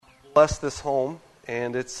Bless This Home,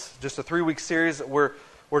 and it's just a 3-week series that we're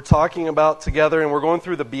talking about together, and we're going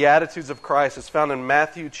through the Beatitudes of Christ. It's found in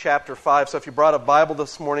Matthew chapter 5, so if you brought a Bible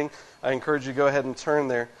this morning, I encourage you to go ahead and turn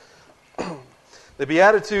there. The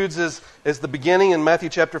Beatitudes is the beginning in Matthew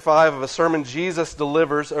chapter 5 of a sermon Jesus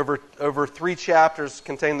delivers over 3 chapters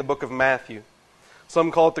contain the book of Matthew.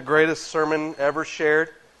 Some call it the greatest sermon ever shared.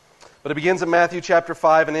 But it begins in Matthew chapter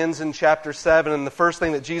 5 and ends in chapter 7. And the first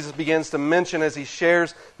thing that Jesus begins to mention as he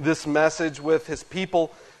shares this message with his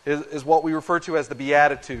people is what we refer to as the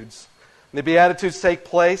Beatitudes. And the Beatitudes take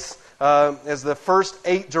place as the first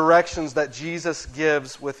 8 directions that Jesus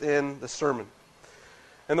gives within the sermon.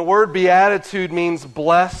 And the word beatitude means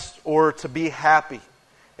blessed or to be happy.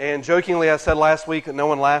 And jokingly, I said last week that no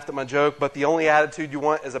one laughed at my joke, but the only attitude you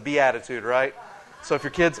want is a beatitude, right? So if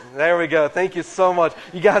your kids, there we go. Thank you so much.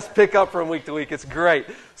 You guys pick up from week to week. It's great.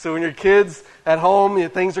 So when your kids at home,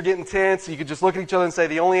 things are getting tense, you could just look at each other and say,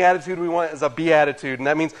 the only attitude we want is a beatitude. And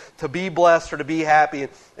that means to be blessed or to be happy.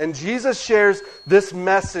 And Jesus shares this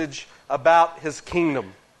message about his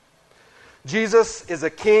kingdom. Jesus is a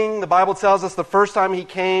king. The Bible tells us the first time he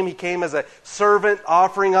came as a servant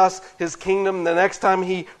offering us his kingdom. The next time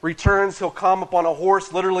he returns, he'll come upon a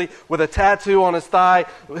horse, literally with a tattoo on his thigh,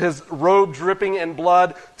 his robe dripping in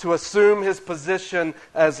blood, to assume his position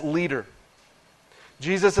as leader.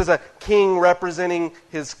 Jesus is a king representing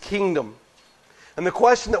his kingdom. And the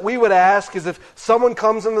question that we would ask is, if someone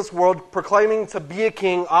comes in this world proclaiming to be a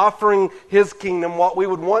king, offering his kingdom, what we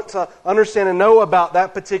would want to understand and know about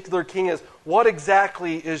that particular king is, what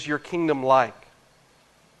exactly is your kingdom like?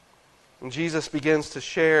 And Jesus begins to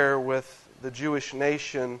share with the Jewish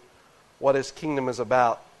nation what his kingdom is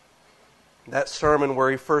about. That sermon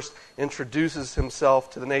where he first introduces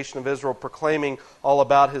himself to the nation of Israel, proclaiming all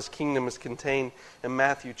about his kingdom, is contained in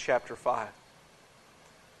Matthew chapter 5.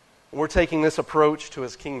 We're taking this approach to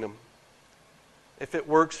his kingdom. If it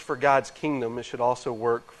works for God's kingdom, it should also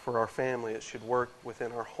work for our family. It should work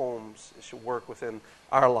within our homes. It should work within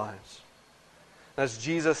our lives. As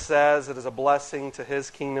Jesus says, it is a blessing to his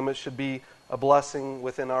kingdom. It should be a blessing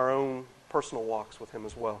within our own personal walks with him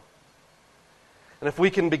as well. And if we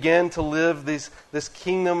can begin to live this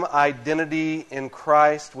kingdom identity in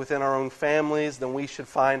Christ within our own families, then we should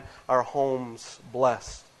find our homes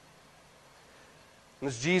blessed. And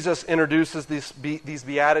as Jesus introduces these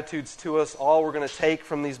Beatitudes to us, all we're going to take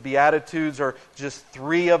from these Beatitudes are just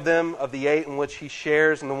 3 of them, of the 8 in which he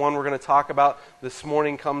shares. And the one we're going to talk about this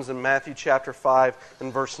morning comes in Matthew chapter 5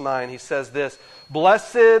 and verse 9. He says this,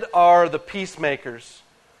 "Blessed are the peacemakers,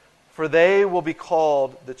 for they will be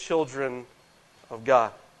called the children of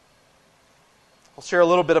God." I'll share a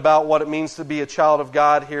little bit about what it means to be a child of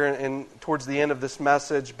God here and towards the end of this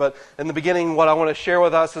message. But in the beginning, what I want to share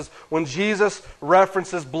with us is when Jesus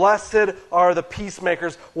references, blessed are the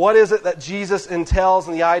peacemakers, what is it that Jesus entails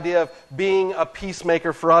in the idea of being a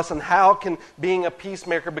peacemaker for us, and how can being a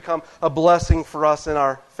peacemaker become a blessing for us in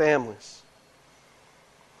our families?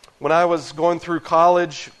 When I was going through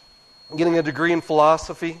college, getting a degree in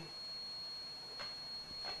philosophy,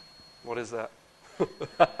 what is that?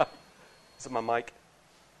 Is it my mic?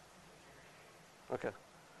 Okay.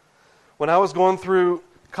 When I was going through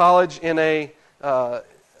college in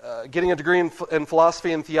getting a degree in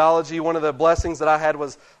philosophy and theology, one of the blessings that I had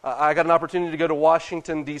was I got an opportunity to go to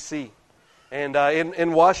Washington, D.C. And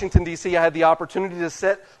in Washington, D.C., I had the opportunity to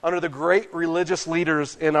sit under the great religious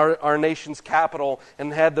leaders in our nation's capital,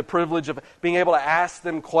 and had the privilege of being able to ask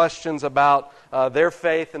them questions about their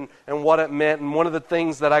faith and what it meant. And one of the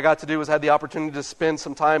things that I got to do was had the opportunity to spend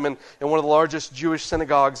some time in one of the largest Jewish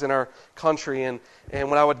synagogues in our country. And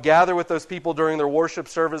when I would gather with those people during their worship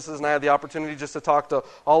services, and I had the opportunity just to talk to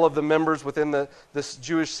all of the members within this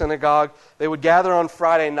Jewish synagogue, they would gather on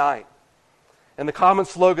Friday night. And the common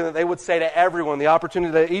slogan that they would say to everyone, the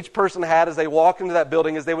opportunity that each person had as they walked into that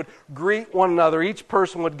building, is they would greet one another. Each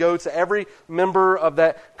person would go to every member of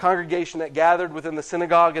that congregation that gathered within the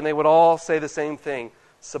synagogue, and they would all say the same thing,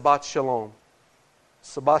 Shabbat Shalom.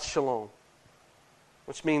 Shabbat Shalom.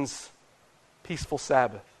 Which means peaceful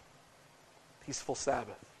Sabbath. Peaceful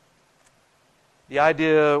Sabbath. The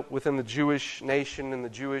idea within the Jewish nation and the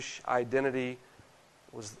Jewish identity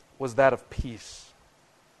was that of peace.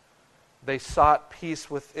 They sought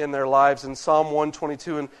peace within their lives. In Psalm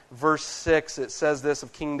 122 and verse 6, it says this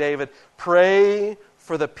of King David, "Pray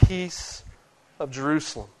for the peace of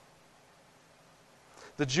Jerusalem."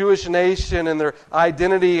 The Jewish nation and their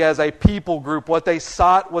identity as a people group, what they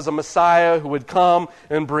sought was a Messiah who would come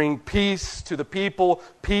and bring peace to the people,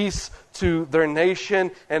 peace to their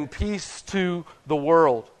nation, and peace to the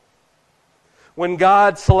world. When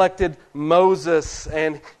God selected Moses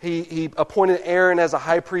and he appointed Aaron as a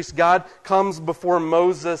high priest, God comes before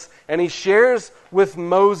Moses and he shares with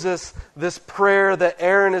Moses this prayer that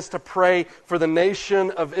Aaron is to pray for the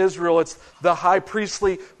nation of Israel. It's the high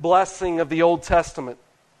priestly blessing of the Old Testament.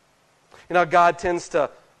 You know, God tends to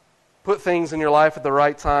put things in your life at the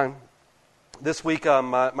right time. This week,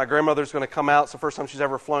 my grandmother's going to come out. It's the first time she's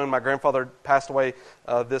ever flown. My grandfather passed away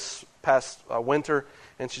this past winter,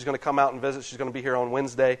 and she's going to come out and visit. She's going to be here on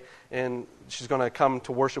Wednesday, and she's going to come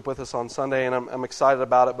to worship with us on Sunday, and I'm excited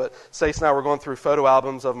about it. But Stace and I were going through photo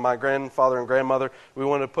albums of my grandfather and grandmother. We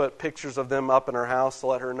wanted to put pictures of them up in her house to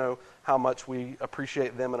let her know how much we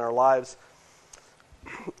appreciate them in our lives.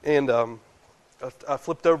 And I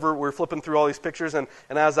flipped over, we were flipping through all these pictures, and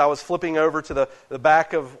as I was flipping over to the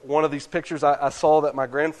back of one of these pictures, I saw that my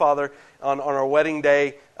grandfather, on our wedding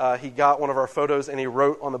day, he got one of our photos, and he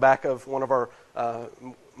wrote on the back of one of our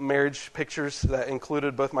marriage pictures that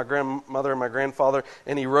included both my grandmother and my grandfather,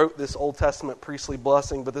 and he wrote this Old Testament priestly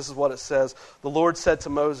blessing, but this is what it says. The Lord said to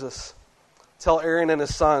Moses, "Tell Aaron and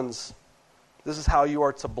his sons, this is how you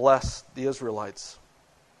are to bless the Israelites.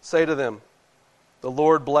 Say to them, the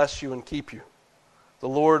Lord bless you and keep you. The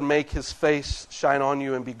Lord make his face shine on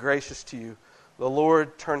you and be gracious to you. The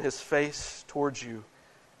Lord turn his face towards you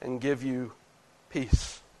and give you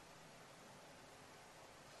peace."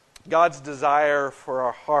 God's desire for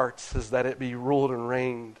our hearts is that it be ruled and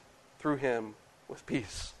reigned through him with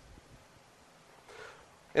peace.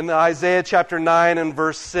 In Isaiah chapter 9 and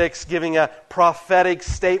verse 6, giving a prophetic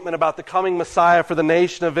statement about the coming Messiah for the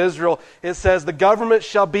nation of Israel, it says, "The government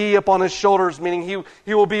shall be upon his shoulders," meaning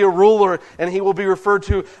he will be a ruler, and he will be referred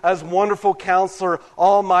to as Wonderful Counselor,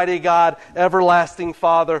 Almighty God, Everlasting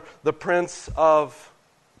Father, the Prince of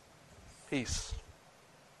Peace.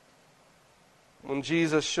 When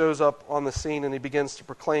Jesus shows up on the scene and he begins to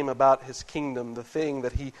proclaim about his kingdom, the thing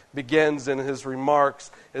that he begins in his remarks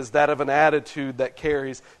is that of an attitude that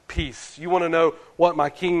carries peace. You want to know what my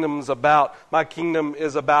kingdom's about? My kingdom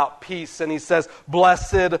is about peace. And he says,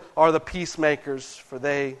 "Blessed are the peacemakers, for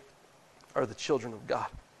they are the children of God."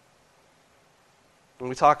 When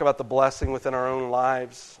we talk about the blessing within our own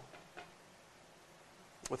lives,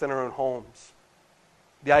 within our own homes,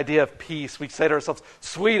 the idea of peace, we say to ourselves,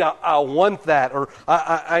 "Sweet, I want that," or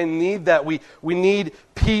I need that. We need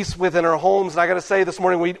peace within our homes. And I got to say this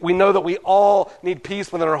morning, we know that we all need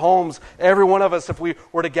peace within our homes. Every one of us, if we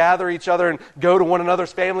were to gather each other and go to one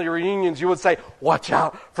another's family reunions, you would say, "Watch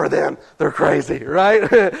out for them. They're crazy,"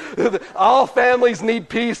 right? All families need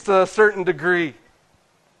peace to a certain degree.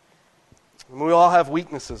 And we all have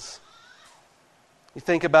weaknesses. You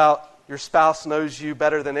think about your spouse knows you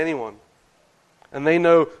better than anyone. And they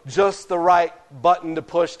know just the right button to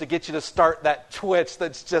push to get you to start that twitch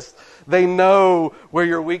that's just, they know where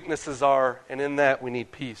your weaknesses are, and in that we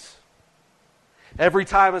need peace. Every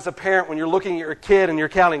time as a parent, when you're looking at your kid and you're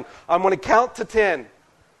counting, "I'm going to count to 10.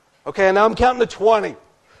 Okay, and now I'm counting to 20.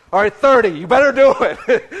 All right, 30. You better do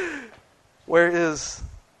it." Where is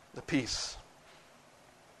the peace?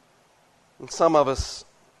 And some of us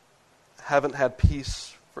haven't had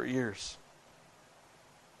peace for years.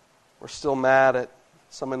 We're still mad at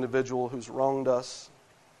some individual who's wronged us.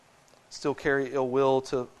 Still carry ill will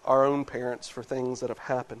to our own parents for things that have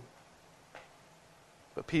happened.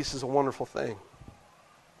 But peace is a wonderful thing.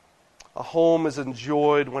 A home is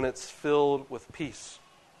enjoyed when it's filled with peace.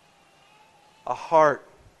 A heart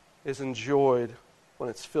is enjoyed when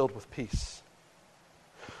it's filled with peace.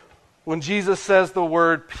 When Jesus says the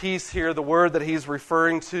word peace here, the word that he's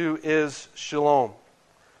referring to is shalom.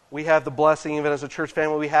 We have the blessing, even as a church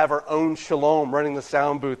family, we have our own shalom running the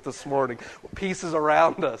sound booth this morning. Peace is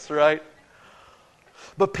around us, right?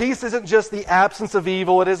 But peace isn't just the absence of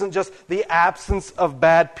evil. It isn't just the absence of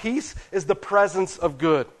bad. Peace is the presence of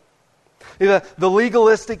good. The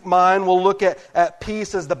legalistic mind will look at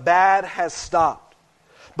peace as the bad has stopped.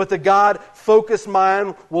 But the God-focused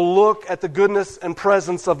mind will look at the goodness and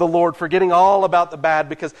presence of the Lord, forgetting all about the bad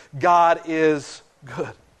because God is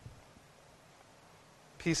good.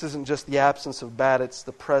 Peace isn't just the absence of bad, it's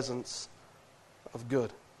the presence of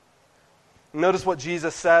good. Notice what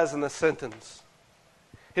Jesus says in the sentence.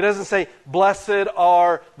 He doesn't say, "Blessed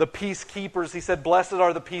are the peacekeepers." He said, "Blessed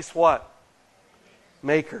are the peace" what?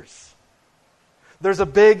 Makers. There's a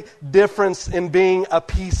big difference in being a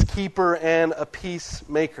peacekeeper and a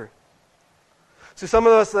peacemaker. See, some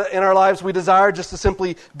of us in our lives, we desire just to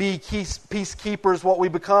simply be peacekeepers. What we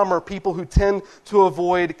become are people who tend to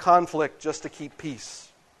avoid conflict just to keep peace.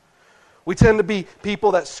 We tend to be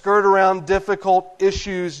people that skirt around difficult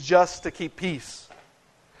issues just to keep peace.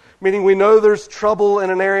 Meaning we know there's trouble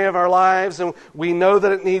in an area of our lives and we know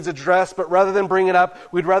that it needs addressed, but rather than bring it up,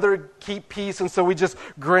 we'd rather keep peace, and so we just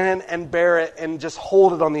grin and bear it and just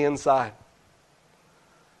hold it on the inside.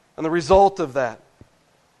 And the result of that,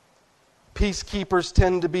 peacekeepers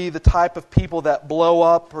tend to be the type of people that blow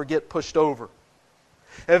up or get pushed over.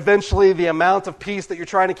 Eventually, the amount of peace that you're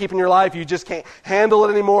trying to keep in your life, you just can't handle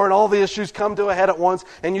it anymore, and all the issues come to a head at once,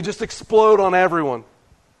 and you just explode on everyone.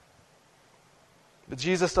 But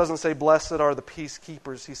Jesus doesn't say, blessed are the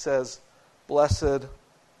peacekeepers. He says, blessed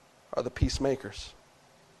are the peacemakers.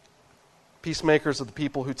 Peacemakers are the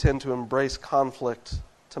people who tend to embrace conflict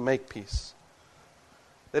to make peace.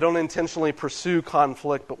 They don't intentionally pursue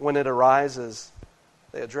conflict, but when it arises,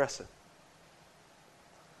 they address it.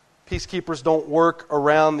 Peacekeepers don't work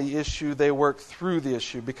around the issue, they work through the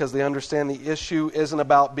issue because they understand the issue isn't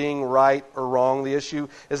about being right or wrong. The issue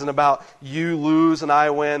isn't about you lose and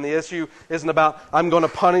I win. The issue isn't about I'm going to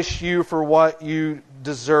punish you for what you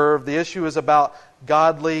deserve. The issue is about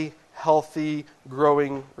godly, healthy,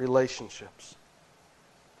 growing relationships.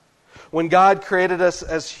 When God created us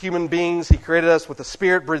as human beings, He created us with the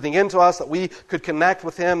Spirit breathing into us that we could connect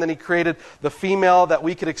with Him. Then He created the female that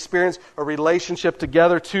we could experience a relationship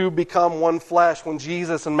together to become one flesh. When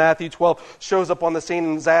Jesus in Matthew 12 shows up on the scene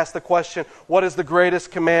and is asked the question, what is the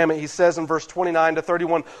greatest commandment? He says in verse 29 to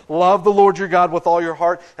 31, love the Lord your God with all your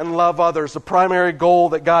heart and love others. The primary goal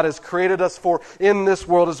that God has created us for in this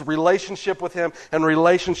world is relationship with Him and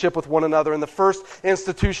relationship with one another. And the first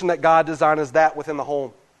institution that God designed is that within the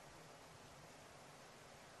home.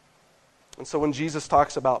 And so when Jesus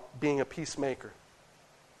talks about being a peacemaker,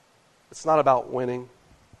 it's not about winning.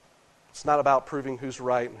 It's not about proving who's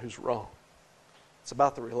right and who's wrong. It's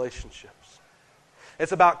about the relationships.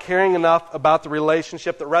 It's about caring enough about the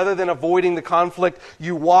relationship that rather than avoiding the conflict,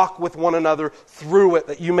 you walk with one another through it,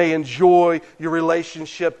 that you may enjoy your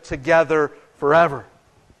relationship together forever.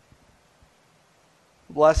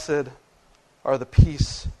 Blessed are the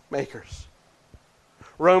peacemakers.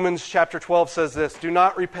 Romans chapter 12 says this, do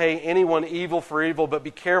not repay anyone evil for evil, but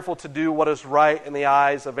be careful to do what is right in the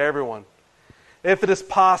eyes of everyone. If it is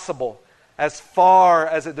possible, as far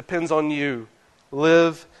as it depends on you,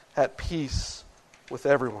 live at peace with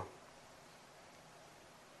everyone.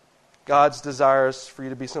 God's desire is for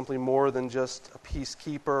you to be simply more than just a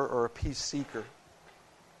peacekeeper or a peace seeker,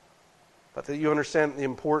 but that you understand the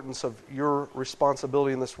importance of your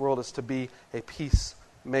responsibility in this world is to be a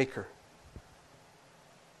peacemaker.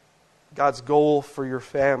 God's goal for your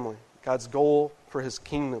family, God's goal for His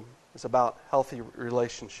kingdom is about healthy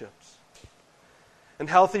relationships. And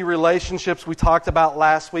healthy relationships we talked about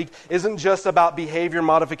last week isn't just about behavior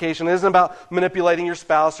modification. It isn't about manipulating your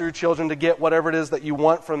spouse or your children to get whatever it is that you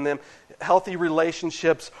want from them. Healthy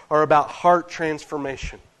relationships are about heart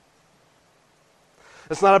transformation.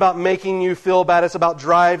 It's not about making you feel bad. It's about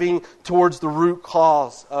driving towards the root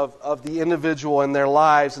cause of the individual and their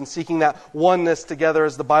lives and seeking that oneness together.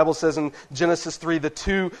 As the Bible says in Genesis 3, the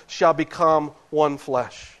two shall become one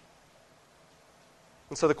flesh.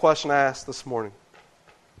 And so the question I asked this morning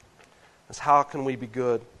is, how can we be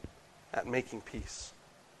good at making peace?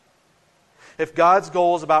 If God's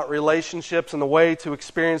goal is about relationships and the way to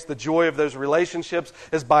experience the joy of those relationships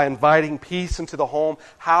is by inviting peace into the home,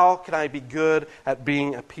 how can I be good at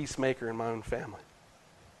being a peacemaker in my own family?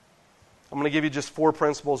 I'm going to give you just 4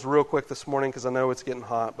 principles real quick this morning because I know it's getting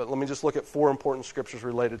hot, but let me just look at 4 important scriptures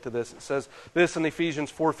related to this. It says this in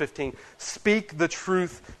Ephesians 4:15, speak the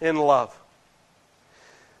truth in love.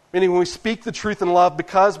 Meaning when we speak the truth in love,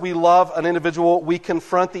 because we love an individual, we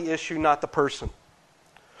confront the issue, not the person.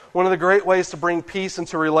 One of the great ways to bring peace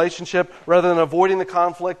into a relationship, rather than avoiding the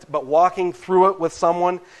conflict, but walking through it with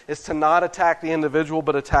someone, is to not attack the individual,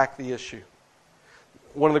 but attack the issue.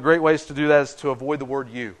 One of the great ways to do that is to avoid the word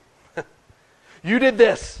you. You did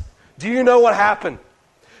this. Do you know what happened?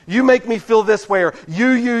 You make me feel this way, or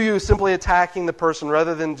you, simply attacking the person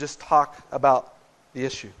rather than just talk about the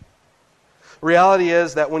issue. Reality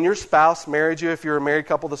is that when your spouse married you, if you're a married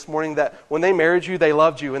couple this morning, that when they married you, they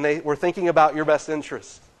loved you and they were thinking about your best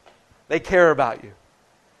interests. They care about you.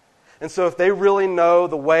 And so if they really know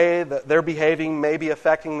the way that they're behaving may be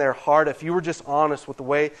affecting their heart, if you were just honest with the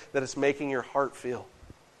way that it's making your heart feel,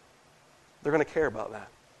 they're going to care about that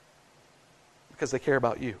because they care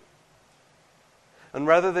about you. And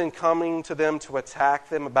rather than coming to them to attack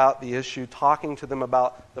them about the issue, talking to them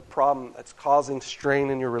about the problem that's causing strain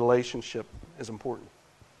in your relationship is important.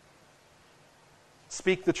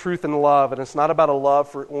 Speak the truth in love, and it's not about a love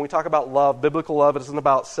for, when we talk about love, biblical love, it isn't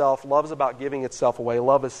about self. Love is about giving itself away.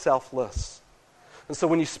 Love is selfless. And so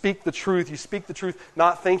when you speak the truth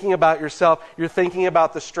not thinking about yourself. You're thinking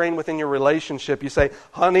about the strain within your relationship. You say,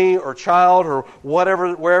 honey or child or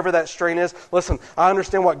whatever, wherever that strain is. Listen, I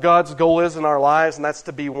understand what God's goal is in our lives, and that's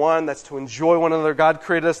to be one. That's to enjoy one another. God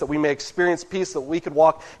created us that we may experience peace, that we could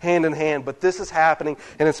walk hand in hand. But this is happening,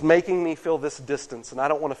 and it's making me feel this distance, and I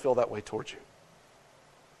don't want to feel that way towards you.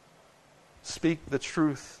 Speak the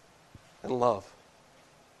truth in love.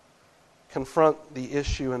 Confront the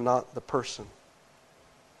issue and not the person.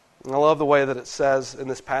 And I love the way that it says in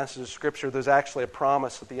this passage of Scripture, there's actually a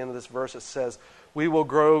promise at the end of this verse. It says, we will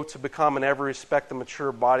grow to become in every respect the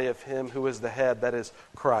mature body of Him who is the head, that is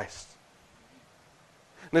Christ.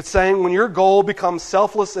 And it's saying when your goal becomes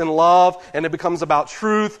selfless in love and it becomes about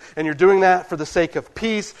truth and you're doing that for the sake of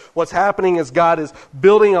peace, what's happening is God is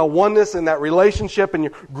building a oneness in that relationship and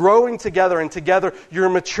you're growing together, and together you're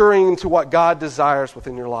maturing into what God desires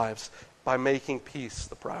within your lives by making peace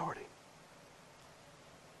the priority.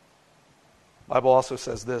 The Bible also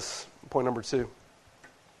says this, point number 2.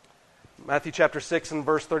 Matthew chapter 6 and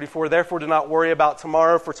verse 34, therefore do not worry about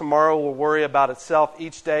tomorrow, for tomorrow will worry about itself.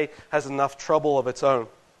 Each day has enough trouble of its own.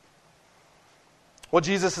 What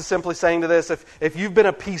Jesus is simply saying to this, if you've been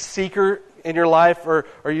a peace seeker in your life, or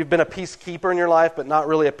you've been a peacekeeper in your life, but not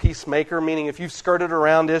really a peacemaker, meaning if you've skirted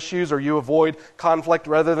around issues or you avoid conflict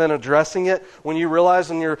rather than addressing it, when you realize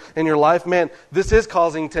in your life, man, this is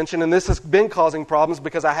causing tension and this has been causing problems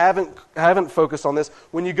because I haven't focused on this.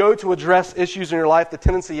 When you go to address issues in your life, the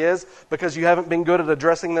tendency is, because you haven't been good at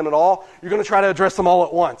addressing them at all, you're going to try to address them all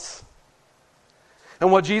at once.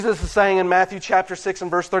 And what Jesus is saying in Matthew chapter 6 and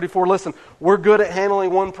verse 34, listen, we're good at handling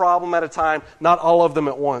one problem at a time, not all of them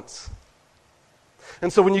at once.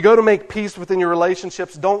 And so when you go to make peace within your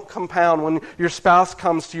relationships, don't compound. When your spouse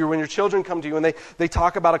comes to you, when your children come to you, and they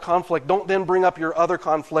talk about a conflict, don't then bring up your other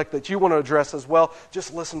conflict that you want to address as well.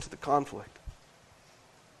 Just listen to the conflict.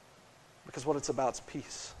 Because what it's about is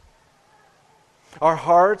peace. Our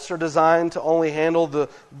hearts are designed to only handle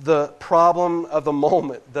the problem of the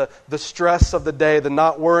moment, the stress of the day, the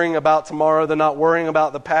not worrying about tomorrow, the not worrying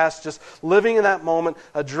about the past, just living in that moment,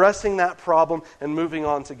 addressing that problem, and moving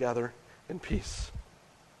on together in peace.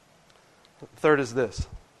 Third is this.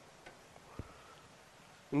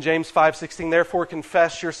 In James 5:16, therefore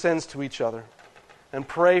confess your sins to each other and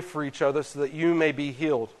pray for each other so that you may be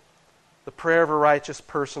healed. The prayer of a righteous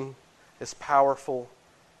person is powerful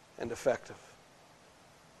and effective.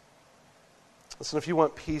 Listen, if you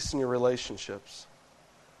want peace in your relationships,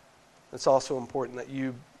 it's also important that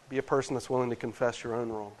you be a person that's willing to confess your own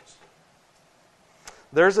wrongs.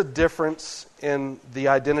 There's a difference in the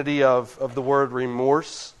identity of the word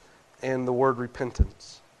remorse and the word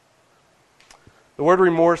repentance. The word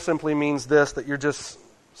remorse simply means this, that you're just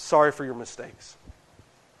sorry for your mistakes.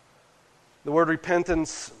 The word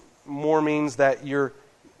repentance more means that you're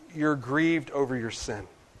grieved over your sin.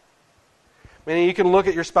 Meaning you can look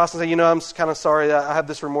at your spouse and say, I'm kind of sorry that I have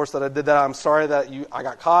this remorse that I did that. I'm sorry that I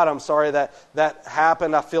got caught. I'm sorry that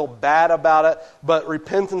happened. I feel bad about it. But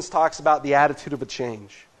repentance talks about the attitude of a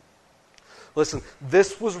change. Listen,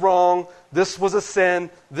 this was wrong. This was a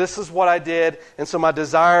sin. This is what I did. And so my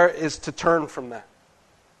desire is to turn from that.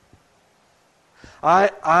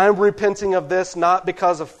 I'm repenting of this not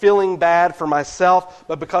because of feeling bad for myself,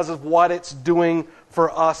 but because of what it's doing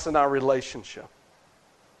for us in our relationship.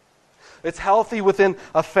 It's healthy within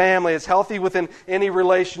a family. It's healthy within any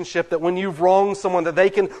relationship that when you've wronged someone, that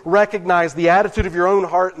they can recognize the attitude of your own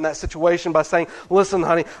heart in that situation by saying, listen,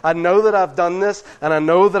 honey, I know that I've done this and I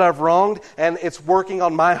know that I've wronged, and it's working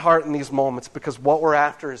on my heart in these moments, because what we're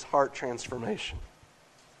after is heart transformation,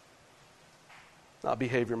 not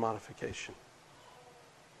behavior modification.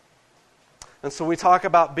 And so we talk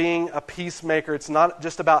about being a peacemaker. It's not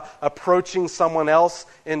just about approaching someone else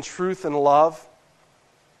in truth and love,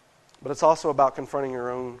 but it's also about confronting your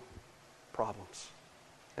own problems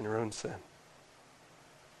and your own sin.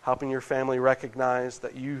 Helping your family recognize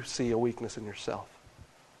that you see a weakness in yourself.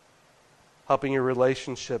 Helping your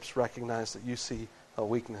relationships recognize that you see a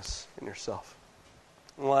weakness in yourself.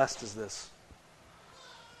 And last is this.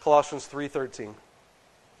 Colossians 3:13.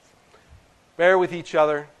 Bear with each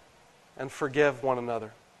other and forgive one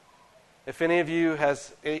another. If any of you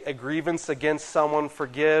has a grievance against someone,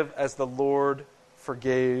 forgive as the Lord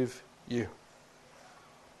forgave you.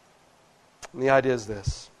 And the idea is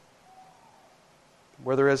this: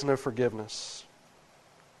 where there is no forgiveness,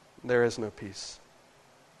 there is no peace.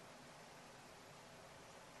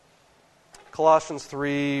 Colossians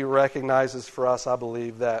 3 recognizes for us, I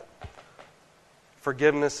believe, that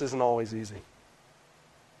forgiveness isn't always easy.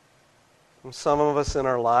 And some of us in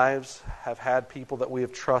our lives have had people that we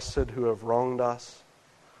have trusted who have wronged us.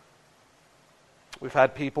 We've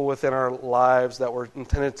had people within our lives that were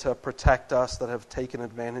intended to protect us that have taken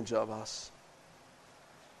advantage of us.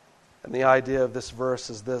 And the idea of this verse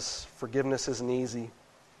is this: forgiveness isn't easy,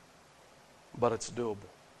 but it's doable.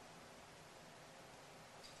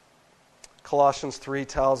 Colossians 3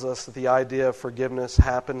 tells us that the idea of forgiveness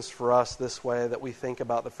happens for us this way, that we think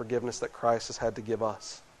about the forgiveness that Christ has had to give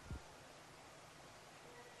us.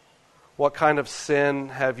 What kind of sin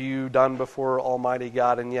have you done before Almighty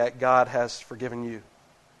God, and yet God has forgiven you?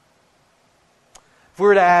 If we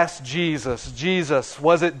were to ask Jesus,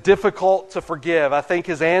 was it difficult to forgive? I think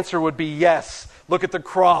his answer would be yes. Look at the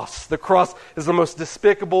cross. The cross is the most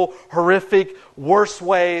despicable, horrific, worst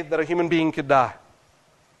way that a human being could die.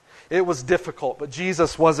 It was difficult, but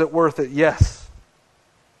Jesus, was it worth it? Yes.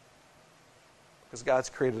 Because God's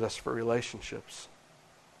created us for relationships.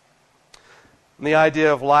 And the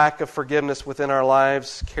idea of lack of forgiveness within our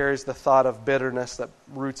lives carries the thought of bitterness that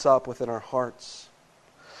roots up within our hearts.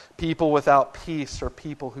 People without peace are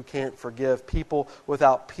people who can't forgive. People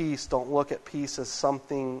without peace don't look at peace as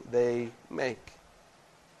something they make.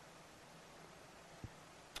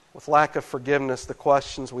 With lack of forgiveness, the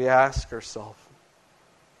questions we ask ourselves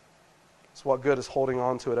is, what good is holding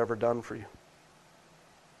on to it ever done for you?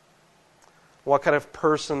 What kind of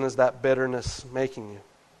person is that bitterness making you?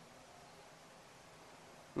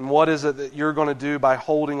 And what is it that you're going to do by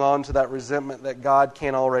holding on to that resentment that God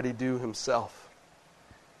can't already do himself?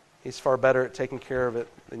 He's far better at taking care of it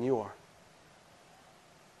than you are.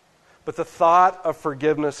 But the thought of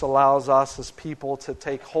forgiveness allows us as people to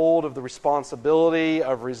take hold of the responsibility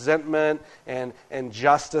of resentment and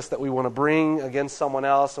justice that we want to bring against someone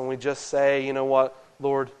else, and we just say, you know what,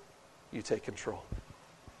 Lord, you take control.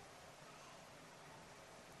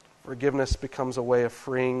 Forgiveness becomes a way of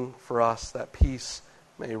freeing for us that peace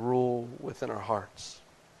may rule within our hearts.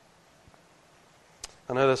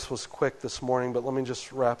 I know this was quick this morning, but let me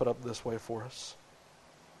just wrap it up this way for us.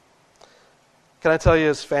 Can I tell you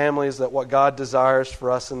as families that what God desires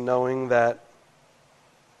for us in knowing that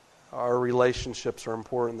our relationships are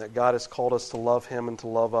important, that God has called us to love Him and to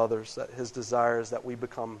love others, that His desire is that we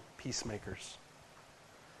become peacemakers.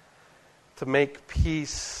 To make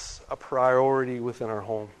peace a priority within our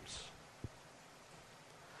homes.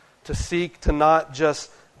 To seek to not just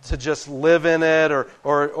live in it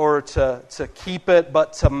or to keep it,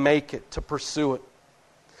 but to make it, to pursue it.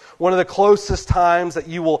 One of the closest times that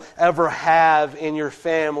you will ever have in your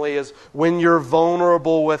family is when you're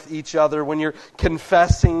vulnerable with each other, when you're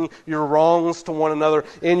confessing your wrongs to one another,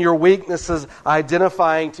 in your weaknesses,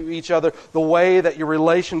 identifying to each other, the way that your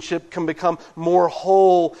relationship can become more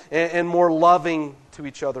whole and more loving to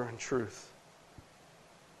each other in truth.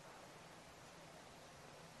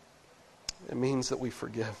 It means that we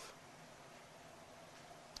forgive.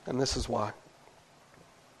 And this is why.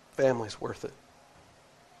 Family's worth it.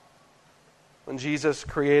 When Jesus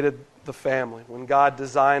created the family, when God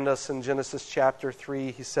designed us in Genesis chapter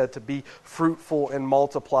 3, He said to be fruitful and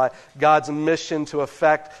multiply. God's mission to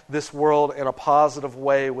affect this world in a positive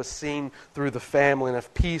way was seen through the family. And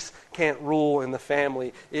if peace can't rule in the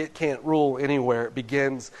family, it can't rule anywhere. It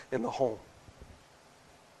begins in the home.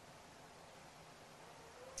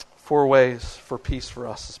 4 ways for peace for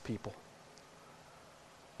us as people.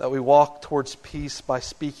 That we walk towards peace by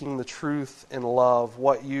speaking the truth in love.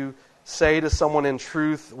 What you say to someone in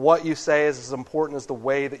truth, what you say is as important as the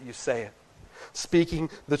way that you say it. Speaking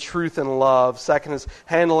the truth in love. Second is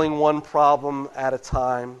handling one problem at a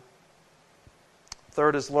time.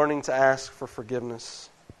 Third is learning to ask for forgiveness.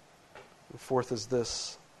 And fourth is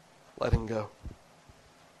this, letting go.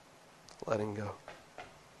 Letting go.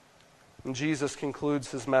 And Jesus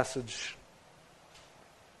concludes His message.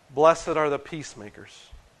 Blessed are the peacemakers,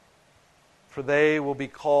 for they will be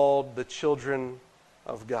called the children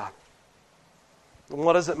of God. And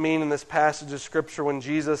what does it mean in this passage of Scripture when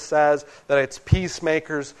Jesus says that it's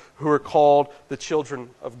peacemakers who are called the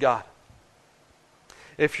children of God?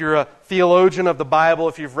 If you're a theologian of the Bible,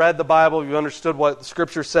 if you've read the Bible, you've understood what the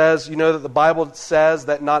Scripture says, you know that the Bible says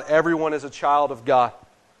that not everyone is a child of God.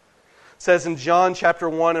 It says in John chapter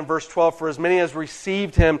 1 and verse 12, for as many as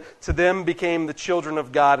received Him, to them became the children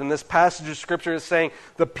of God. And this passage of Scripture is saying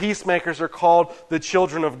the peacemakers are called the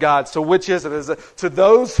children of God. So which is it? Is it to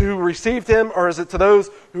those who received Him, or is it to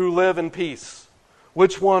those who live in peace?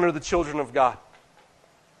 Which one are the children of God?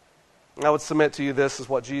 And I would submit to you this is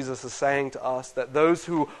what Jesus is saying to us, that those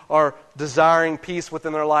who are desiring peace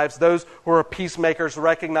within their lives, those who are peacemakers,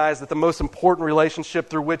 recognize that the most important relationship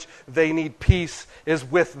through which they need peace is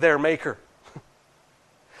with their Maker.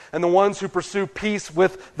 And the ones who pursue peace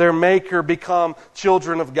with their Maker become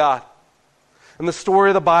children of God. And the story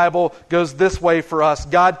of the Bible goes this way for us.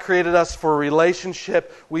 God created us for a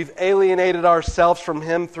relationship. We've alienated ourselves from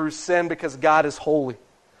Him through sin because God is holy.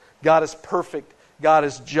 God is perfect. God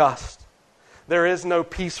is just. There is no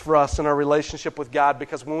peace for us in our relationship with God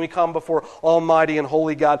because when we come before Almighty and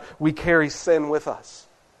Holy God, we carry sin with us.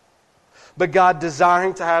 But God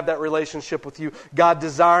desiring to have that relationship with you, God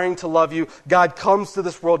desiring to love you, God comes to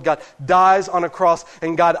this world, God dies on a cross,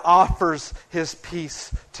 and God offers His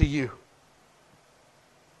peace to you.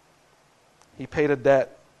 He paid a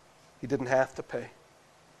debt He didn't have to pay,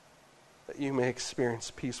 that you may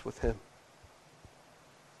experience peace with Him.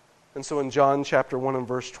 And so in John chapter 1 and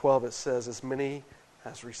verse 12 it says, as many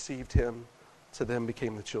as received Him, to them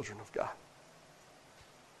became the children of God.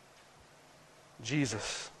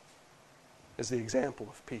 Jesus is the example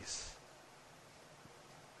of peace.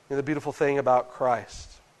 And the beautiful thing about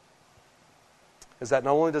Christ is that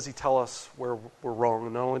not only does He tell us where we're wrong,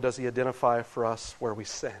 and not only does He identify for us where we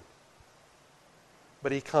sin,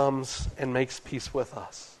 but He comes and makes peace with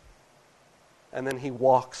us. And then He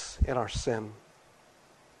walks in our sin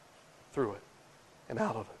through it and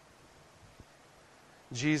out of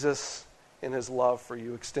it. Jesus, in His love for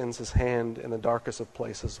you, extends His hand in the darkest of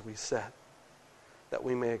places, we said, that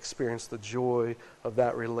we may experience the joy of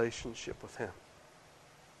that relationship with Him.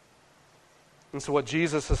 And so what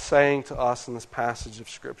Jesus is saying to us in this passage of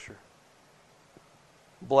Scripture,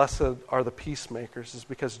 blessed are the peacemakers, is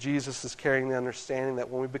because Jesus is carrying the understanding that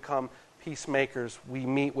when we become peacemakers, we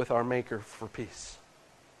meet with our Maker for peace.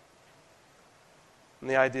 And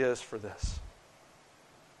the idea is for this.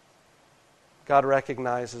 God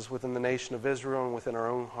recognizes within the nation of Israel and within our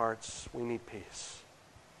own hearts, we need peace.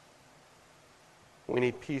 We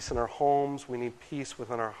need peace in our homes. We need peace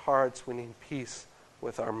within our hearts. We need peace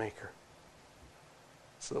with our Maker,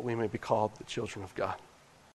 so that we may be called the children of God.